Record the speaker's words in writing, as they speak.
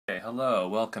Okay, hello,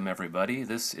 welcome everybody.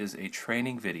 This is a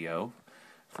training video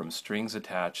from Strings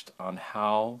Attached on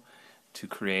how to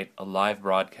create a live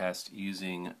broadcast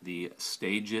using the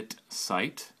StageIt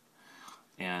site.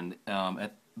 And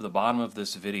at the bottom of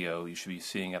this video, you should be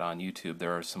seeing it on YouTube,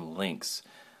 there are some links,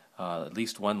 at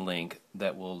least one link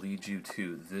that will lead you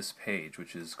to this page,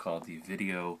 which is called the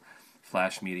Video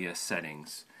Flash Media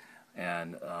Settings.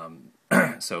 And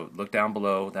so look down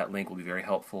below, that link will be very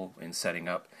helpful in setting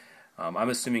up. I'm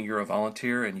assuming you're a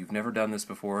volunteer and you've never done this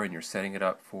before and you're setting it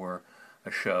up for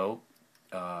a show,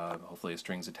 hopefully a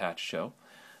Strings Attached show,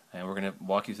 and we're going to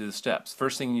walk you through the steps.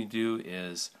 First thing you do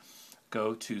is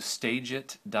go to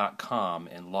stageit.com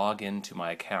and log into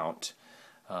my account,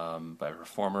 my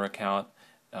Performer account.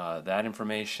 That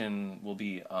information will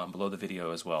be below the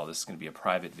video as well. This is going to be a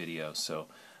private video, so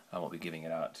I won't be giving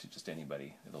it out to just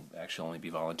anybody. It'll actually only be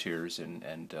volunteers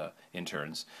and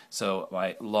interns. So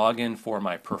my login for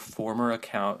my Performer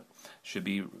account should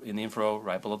be in the info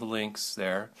right below the links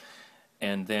there.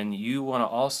 And then you want to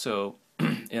also,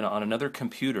 on another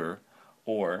computer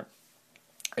or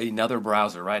another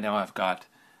browser. Right now I've got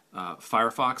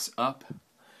Firefox up,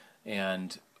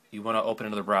 and you want to open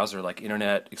another browser like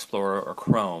Internet Explorer or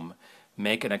Chrome.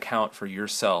 Make an account for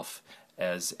yourself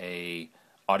as an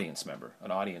audience member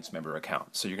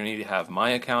account. So you're going to need to have my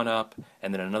account up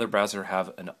and then another browser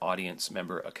have an audience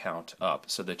member account up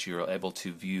so that you're able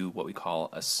to view what we call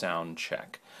a sound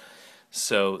check.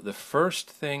 So the first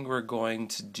thing we're going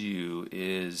to do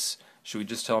is, should we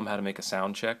just tell them how to make a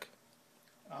sound check?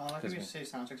 I think we should save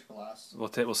sound checks for last.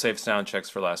 We'll save sound checks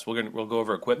for last. We'll go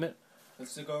over equipment.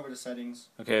 Let's go over the settings.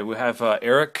 Okay, we have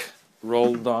Eric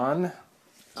Roldan.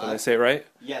 Did I say it right?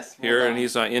 Yes. Here, and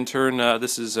he's an intern.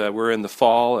 This is we're in the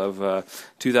fall of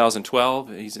 2012.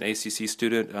 He's an ACC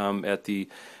student at the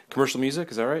Commercial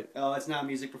Music. Is that right? Oh, it's now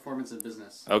Music Performance and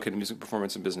Business. Okay, Music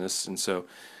Performance and Business, and so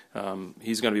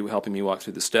he's going to be helping me walk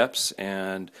through the steps.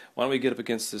 And why don't we get up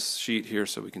against this sheet here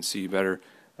so we can see you better?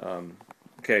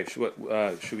 Okay,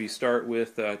 should we start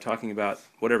with talking about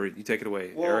whatever? You take it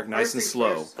away, well, Eric. Nice and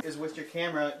slow. First is with your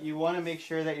camera, you want to make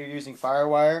sure that you're using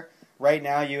FireWire. Right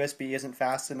now, USB isn't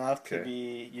fast enough to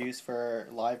be used for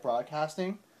live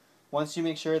broadcasting. Once you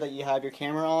make sure that you have your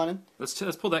camera on, let's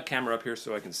pull that camera up here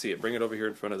so I can see it. Bring it over here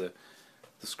in front of the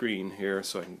screen here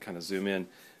so I can kind of zoom in.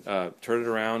 Turn it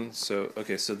around. So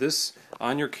okay, so this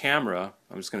on your camera.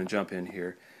 I'm just going to jump in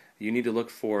here. You need to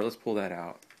look for. Let's pull that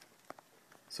out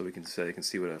so we can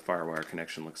see what a FireWire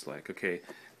connection looks like. Okay,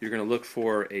 you're going to look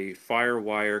for a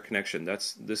FireWire connection.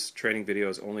 This training video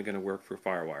is only going to work for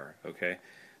FireWire. Okay.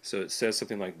 So it says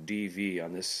something like DV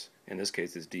on this. In this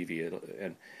case, it's DV,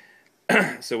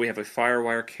 and so we have a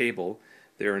FireWire cable.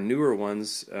 There are newer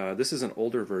ones. This is an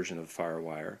older version of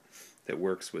FireWire that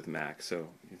works with Mac. So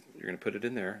you're going to put it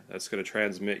in there. That's going to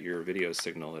transmit your video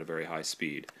signal at a very high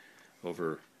speed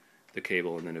over the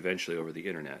cable, and then eventually over the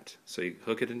internet. So you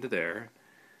hook it into there.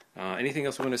 Anything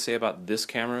else we want to say about this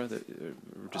camera that we're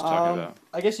just talking about?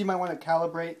 I guess you might want to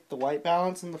calibrate the white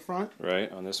balance in the front.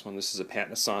 Right, on this one. This is a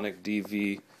Panasonic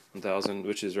DV1000,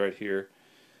 which is right here.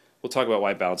 We'll talk about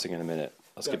white balancing in a minute.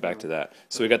 Let's get back to that.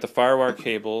 So we got the FireWire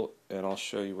cable, and I'll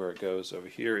show you where it goes over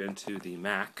here into the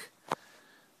Mac.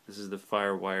 This is the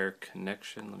FireWire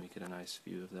connection. Let me get a nice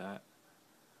view of that.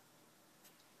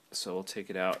 So we'll take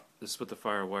it out. This is what the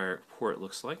FireWire port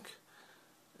looks like.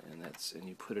 And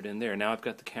you put it in there. Now I've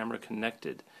got the camera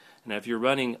connected. Now if you're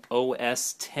running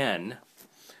OS 10,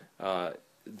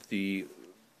 the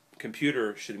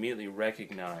computer should immediately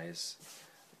recognize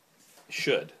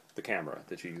the camera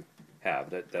that you have.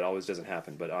 That always doesn't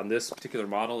happen. But on this particular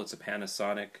model, it's a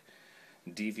Panasonic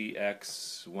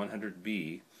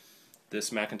DVX100B.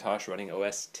 This Macintosh running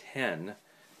OS 10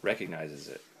 recognizes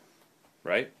it.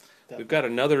 Right? Definitely. We've got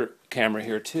another camera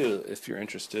here too, if you're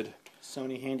interested.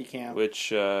 Sony Handycam,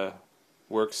 which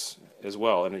works as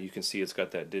well, and you can see it's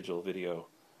got that digital video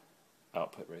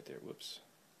output right there. Whoops,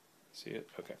 see it?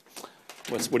 Okay.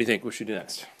 What do you think? What should we do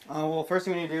next? Well, first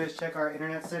thing we need to do is check our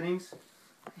internet settings.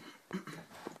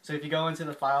 So if you go into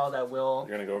the file that we'll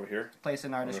you're gonna go over here, place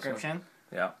in our description.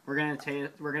 Yeah. We're gonna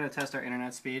test our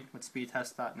internet speed with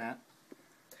speedtest.net.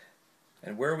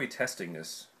 And where are we testing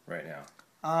this right now?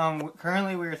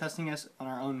 Currently we are testing this on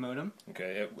our own modem.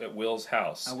 Okay, at Will's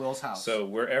house. At Will's house. So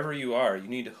wherever you are, you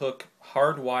need to hook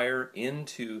hardwire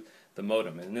into the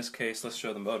modem. In this case, let's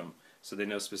show the modem so they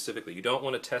know specifically. You don't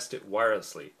want to test it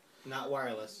wirelessly. Not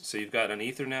wireless. So you've got an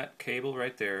Ethernet cable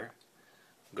right there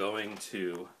going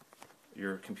to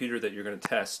your computer that you're going to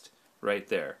test right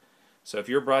there. So if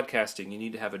you're broadcasting, you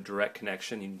need to have a direct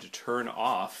connection. You need to turn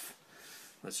off.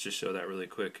 Let's just show that really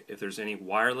quick. If there's any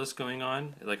wireless going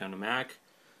on, like on a Mac,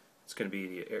 It's going to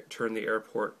be turn the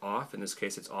airport off. In this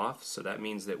case, it's off, so that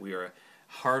means that we are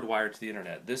hardwired to the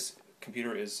internet. This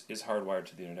computer is hardwired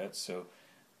to the internet, so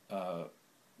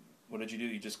what did you do?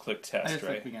 You just clicked test, I just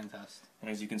right? clicked begin test. And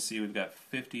as you can see, we've got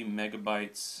 50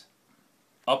 megabytes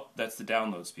up. That's the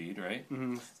download speed, right?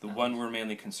 Mm-hmm. The one we're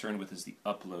mainly concerned with is the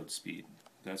upload speed.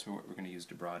 That's what we're going to use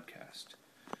to broadcast.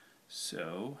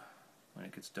 So when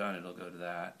it gets done, it'll go to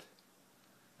that.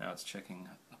 Now it's checking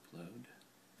upload.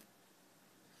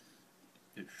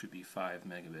 It should be 5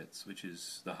 megabits, which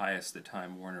is the highest that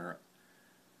Time Warner,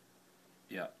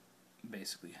 yeah,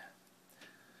 basically.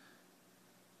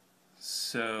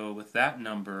 So with that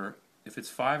number, if it's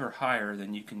 5 or higher,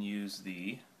 then you can use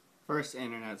the first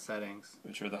internet settings,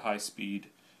 which are the high speed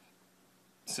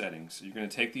settings. So you're going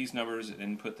to take these numbers and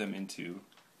input them into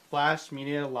Flash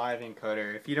Media Live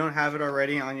Encoder. If you don't have it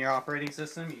already on your operating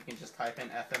system, you can just type in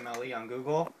FMLE on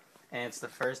Google, and it's the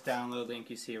first download link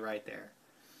you see right there.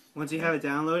 Once you have it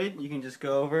downloaded, you can just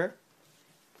go over.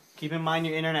 Keep in mind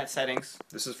your internet settings.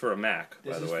 This is for a Mac,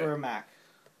 by the way. This is for a Mac.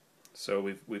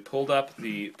 So we pulled up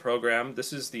the program.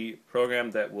 This is the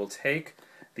program that will take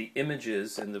the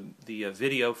images and the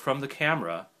video from the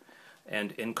camera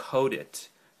and encode it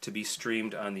to be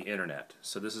streamed on the internet.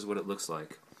 So this is what it looks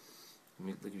like.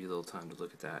 Let me give you a little time to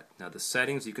look at that. Now the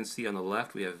settings, you can see on the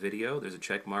left we have video. There's a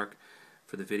check mark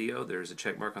for the video. There's a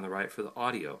check mark on the right for the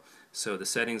audio. So the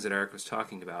settings that Eric was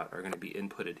talking about are going to be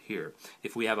inputted here.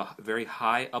 If we have a very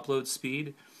high upload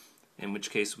speed, in which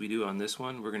case we do on this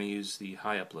one, we're going to use the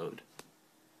high upload.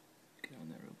 Get on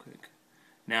that real quick.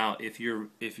 Now, if you're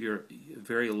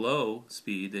very low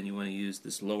speed, then you want to use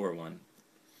this lower one.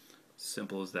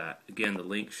 Simple as that. Again, the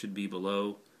link should be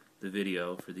below the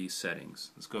video for these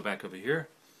settings. Let's go back over here.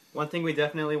 One thing we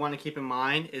definitely want to keep in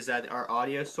mind is that our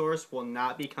audio source will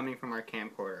not be coming from our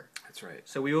camcorder. That's right.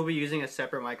 So we will be using a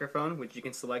separate microphone, which you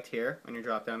can select here on your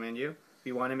drop-down menu.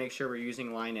 We want to make sure we're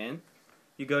using line in.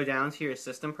 You go down to your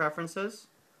system preferences.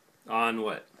 On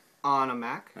what? On a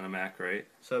Mac. On a Mac, right?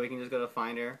 So we can just go to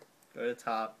Finder, go to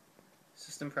top,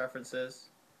 system preferences.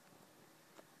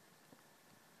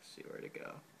 Let's see where to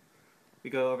go. We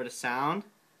go over to sound.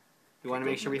 We want to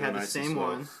make sure we have the same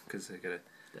one. Because I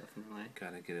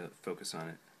gotta get a focus on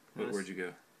it. Where'd you go?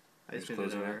 I just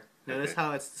moved it over. Notice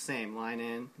how it's the same, line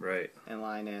in, right, and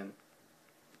line in.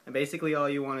 And basically all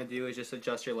you want to do is just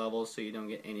adjust your levels so you don't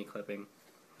get any clipping.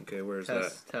 Okay, where's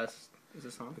test, that? Test. Is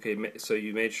this on? Okay, so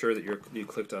you made sure that you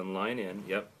clicked on line in.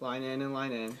 Yep. Line in and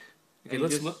line in. Okay,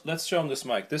 let's show them this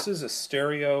mic. This is a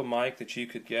stereo mic that you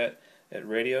could get at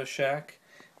Radio Shack,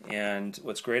 and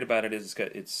what's great about it is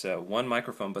it's one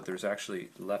microphone, but there's actually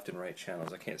left and right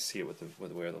channels. I can't see it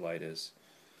with where the light is.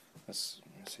 Let's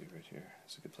see right here.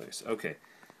 It's a good place. Okay,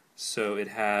 so it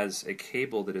has a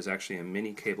cable that is actually a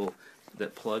mini cable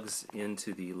that plugs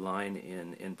into the line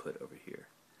in input over here.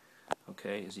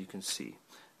 Okay, as you can see.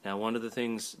 Now, one of the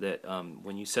things that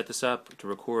when you set this up to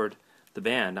record the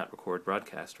band, not record,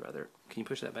 broadcast rather. Can you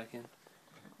push that back in?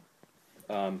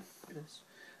 I'm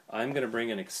going to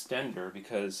bring an extender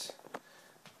because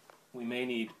we may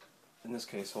need, in this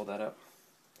case, hold that up.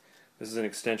 This is an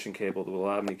extension cable that will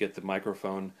allow me to get the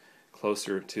microphone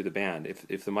closer to the band.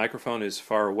 If the microphone is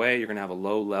far away, you're going to have a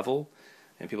low level,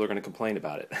 and people are going to complain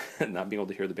about it, not being able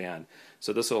to hear the band.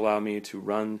 So this will allow me to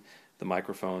run the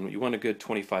microphone. You want a good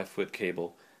 25-foot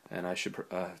cable, and I should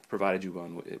provided you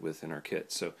one within our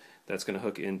kit. So that's going to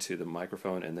hook into the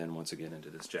microphone and then once again into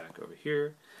this jack over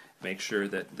here. Make sure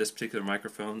that this particular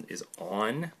microphone is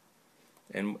on,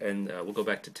 and we'll go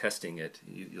back to testing it.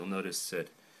 You'll notice that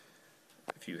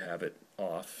if you have it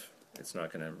off, it's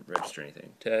not going to register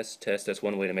anything. Test. That's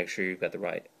one way to make sure you've got the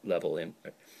right level in.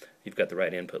 You've got the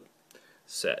right input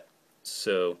set.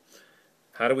 So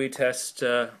how do we test?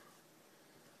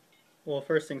 Well,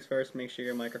 first things first, make sure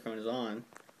your microphone is on.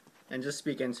 And just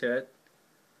speak into it.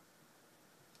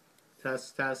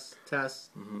 Test, test,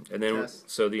 test. Mm-hmm. And then, test.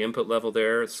 So the input level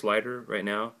there, slider right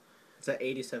now? It's at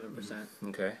 87%.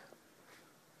 Okay.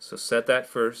 So set that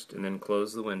first and then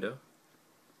close the window.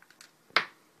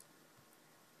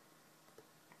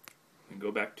 And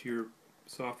go back to your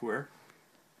software.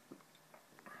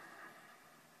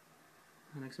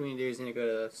 Next thing we need to do is you need to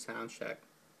go to sound check.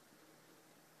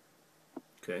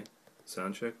 Okay.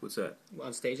 Sound check? What's that?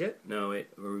 Unstage it? No, wait.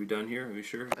 Are we done here? Are we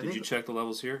sure? Did you check the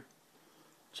levels here?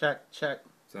 Check. So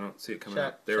I don't see it coming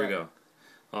up. There we go.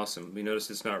 Awesome. We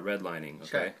noticed it's not redlining. Okay.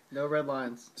 Check. No red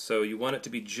lines. So you want it to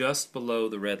be just below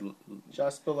the red.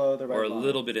 Just below the red or line. a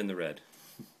little bit in the red.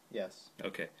 Yes.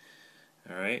 Okay.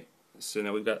 All right. So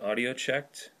now we've got audio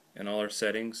checked and all our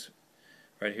settings.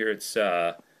 Right here it's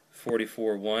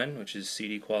 44.1, which is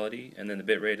CD quality, and then the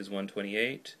bit rate is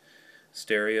 128.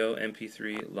 stereo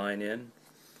MP3 line in.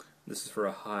 This is for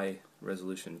a high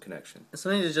resolution connection.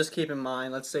 Something to just keep in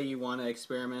mind, let's say you want to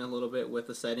experiment a little bit with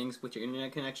the settings with your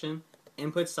internet connection.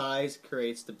 Input size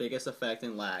creates the biggest effect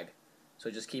in lag.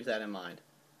 So just keep that in mind.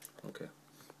 Okay.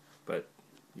 But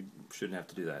you shouldn't have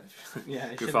to do that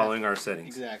Yeah, if you're following our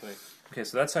settings. Exactly. Okay,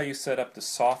 so that's how you set up the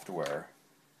software.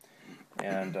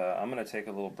 And I'm going to take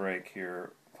a little break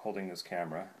here holding this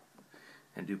camera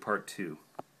and do part 2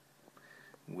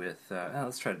 with,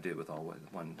 let's try to do it with all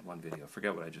one video.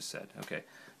 Forget what I just said. Okay,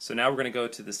 so now we're going to go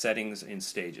to the settings in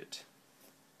StageIt.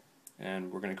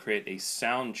 And we're going to create a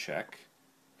sound check.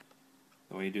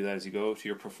 The way you do that is you go to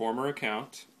your Performer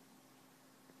account,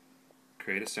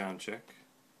 create a sound check.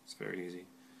 It's very easy.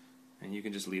 And you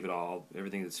can just leave it all,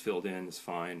 everything that's filled in is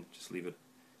fine. Just leave it,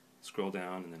 scroll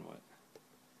down, and then what?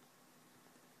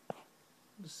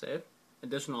 Just save.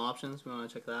 Additional options, we want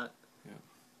to check that. Yeah.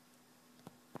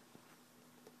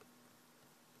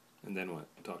 And then what?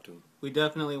 Talk to him. We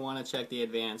definitely want to check the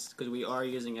advanced, because we are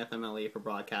using FMLE for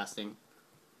broadcasting.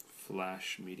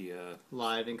 Flash Media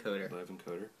Live encoder. Live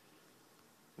encoder.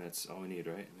 That's all we need,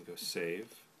 right? And we go save.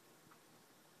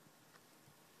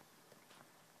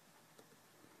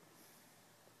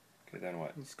 Okay, then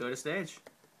what? Just go to stage.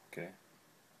 Okay.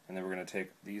 And then we're going to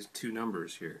take these 2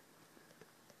 numbers here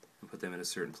and put them in a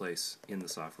certain place in the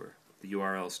software. The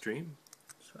URL stream.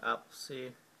 So Apple C.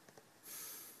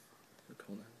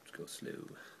 Hold on, just go slow.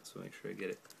 So make sure I get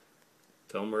it.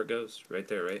 Tell them where it goes. Right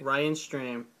there, right? Right in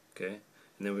stream. Okay.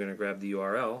 And then we're going to grab the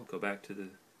URL, go back to the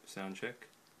sound check.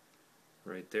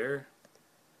 Right there.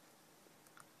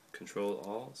 Control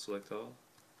all, select all.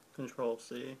 Control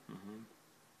C.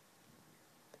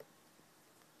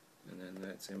 And then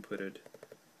that's inputted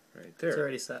right there. It's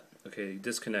already set. Okay,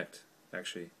 disconnect,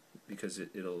 actually, because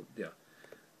it'll, yeah.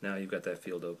 Now you've got that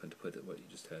field open to put what you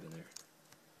just had in there.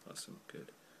 Awesome,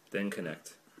 good. Then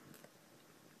connect.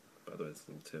 By the way, that's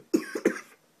a little tip.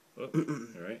 Oh,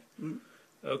 all right.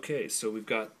 Okay, so we've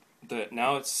got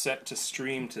now it's set to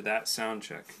stream to that sound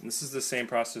check. And this is the same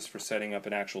process for setting up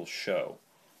an actual show.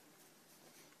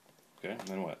 Okay, and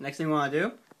then what? Next thing we want to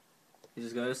do is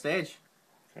just go to stage.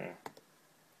 Okay.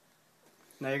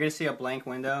 Now you're going to see a blank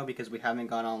window because we haven't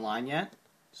gone online yet.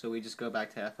 So we just go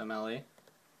back to FMLE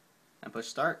and push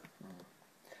start.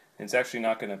 It's actually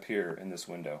not going to appear in this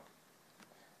window.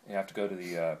 You have to go to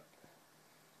the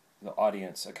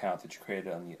audience account that you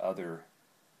created on the other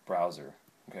browser.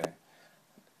 Okay.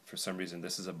 For some reason,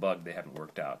 this is a bug they haven't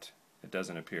worked out. It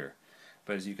doesn't appear.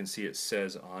 But as you can see, it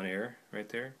says on air right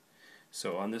there.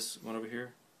 So on this one over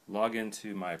here, log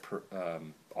into my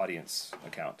audience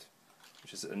account,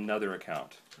 which is another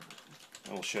account.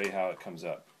 And we'll show you how it comes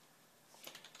up.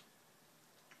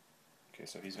 Okay,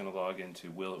 so he's going to log into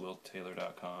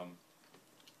will@willtaylor.com.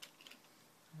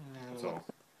 That's all.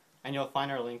 And you'll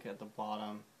find our link at the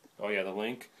bottom. Oh yeah, the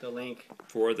link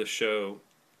for the show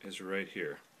is right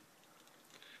here.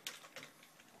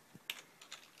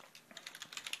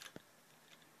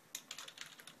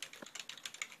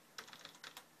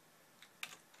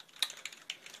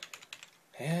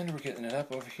 And we're getting it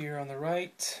up over here on the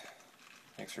right.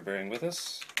 Thanks for bearing with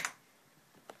us.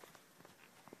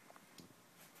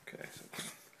 Okay, so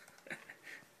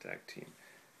tag team.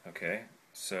 Okay,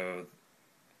 so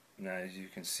now as you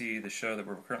can see, the show that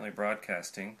we're currently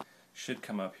broadcasting should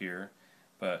come up here,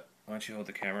 but why don't you hold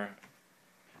the camera?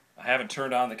 I haven't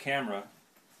turned on the camera.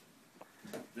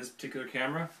 This particular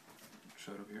camera,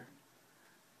 show it over here,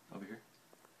 right here.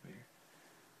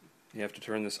 You have to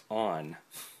turn this on.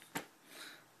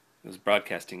 It was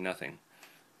broadcasting nothing.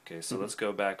 Okay, so let's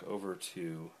go back over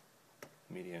to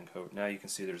Media Encode. Now you can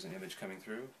see there's an image coming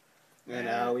through. And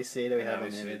now we see that we have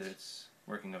an see image. that it's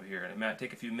working over here, and it might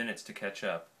take a few minutes to catch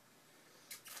up.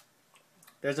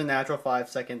 There's a natural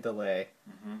 5-second delay.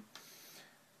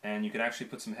 And you can actually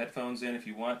put some headphones in if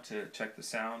you want to check the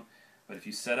sound. But if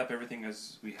you set up everything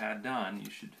as we had done, you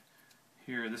should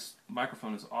hear this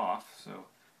microphone is off. So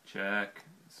check.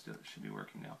 It should be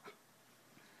working now.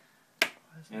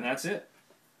 And that's it.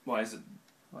 Why is it?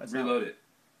 Reload it.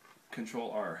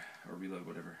 Control R or reload,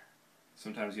 whatever.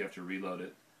 Sometimes you have to reload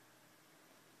it.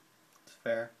 It's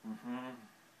fair. Now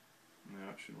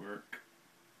it should work.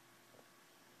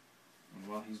 And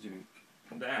while he's doing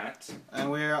that, and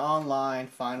we're online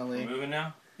finally. We're moving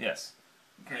now? Yes.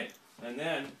 Okay. And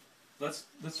then let's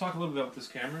talk a little bit about this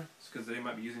camera, because they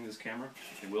might be using this camera.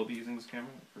 They will be using this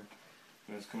camera.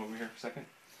 Let's come over here for a second.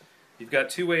 You've got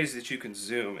 2 ways that you can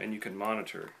zoom and you can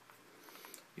monitor.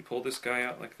 You pull this guy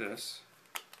out like this,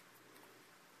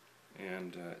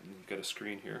 and you've got a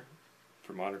screen here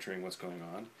for monitoring what's going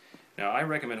on. Now I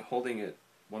recommend holding it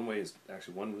one way is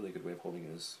actually one really good way of holding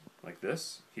it is like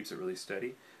this, keeps it really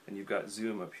steady, and you've got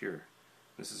zoom up here.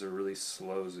 This is a really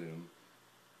slow zoom.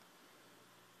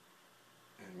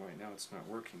 And right now it's not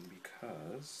working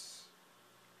because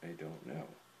I don't know.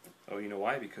 Oh, you know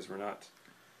why? Because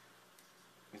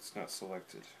it's not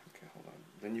selected. Okay, hold on.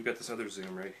 Then you've got this other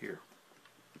zoom right here.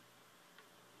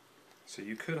 So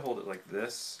you could hold it like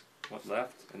this,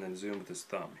 left, and then zoom with this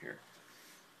thumb here.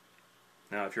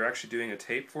 Now, if you're actually doing a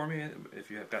tape for me,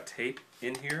 if you have got tape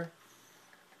in here,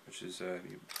 which is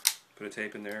you put a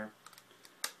tape in there,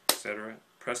 etc.,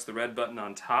 press the red button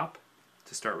on top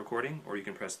to start recording, or you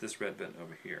can press this red button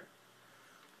over here.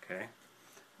 Okay,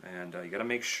 and you got to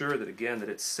make sure that again that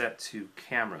it's set to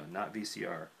camera, not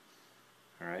VCR.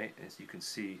 All right, as you can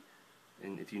see,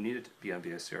 and if you need it to be on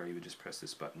VCR, you would just press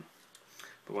this button.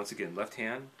 But once again, left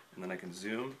hand, and then I can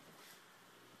zoom,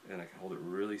 and I can hold it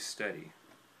really steady.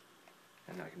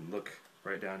 And I can look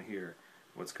right down here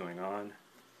what's going on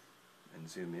and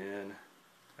zoom in.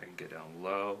 I can get down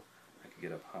low. I can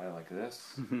get up high like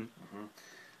this.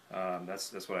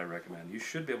 That's what I recommend. You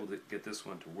should be able to get this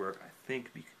one to work, I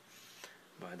think,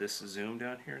 by this zoom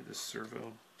down here, this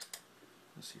servo.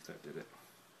 Let's see if that did it.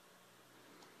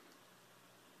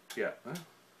 Yeah,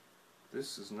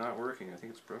 this is not working. I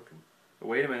think it's broken. But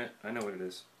wait a minute, I know what it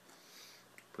is.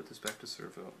 Put this back to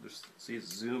servo. Just see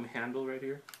its zoom handle right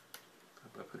here.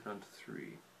 I put it on to 3.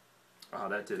 Ah,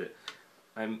 that did it.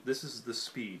 This is the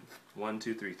speed. 1,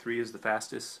 2, 3. 3 is the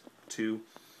fastest. 2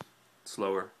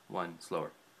 slower. 1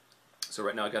 slower. So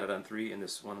right now I got it on 3, and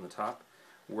this one on the top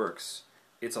works.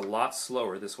 It's a lot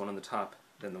slower, this one on the top,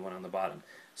 than the one on the bottom.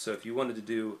 So if you wanted to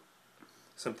do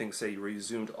something, say where you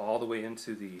zoomed all the way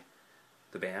into the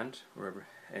band, wherever,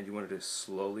 and you wanted to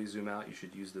slowly zoom out, you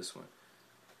should use this one.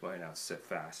 Well, right now it's set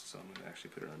fast, so I'm going to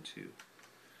actually put it on 2.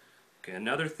 Okay,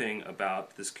 another thing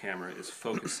about this camera is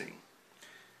focusing.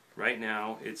 Right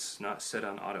now it's not set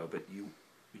on auto, but you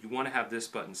want to have this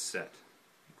button set.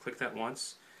 You click that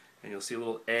once and you'll see a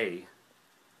little A,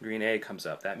 green A comes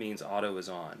up. That means auto is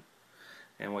on.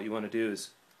 And what you want to do is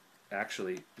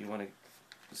actually you want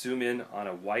to zoom in on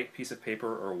a white piece of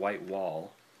paper or a white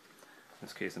wall. In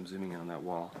this case I'm zooming in on that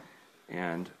wall.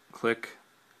 And click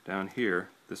down here,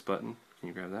 this button. Can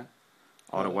you grab that?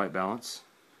 Auto white balance.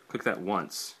 Click that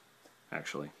once.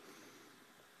 Actually,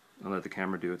 I'll let the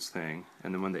camera do its thing,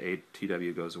 and then when the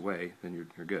ATW goes away, then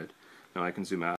you're good. Now I can zoom out.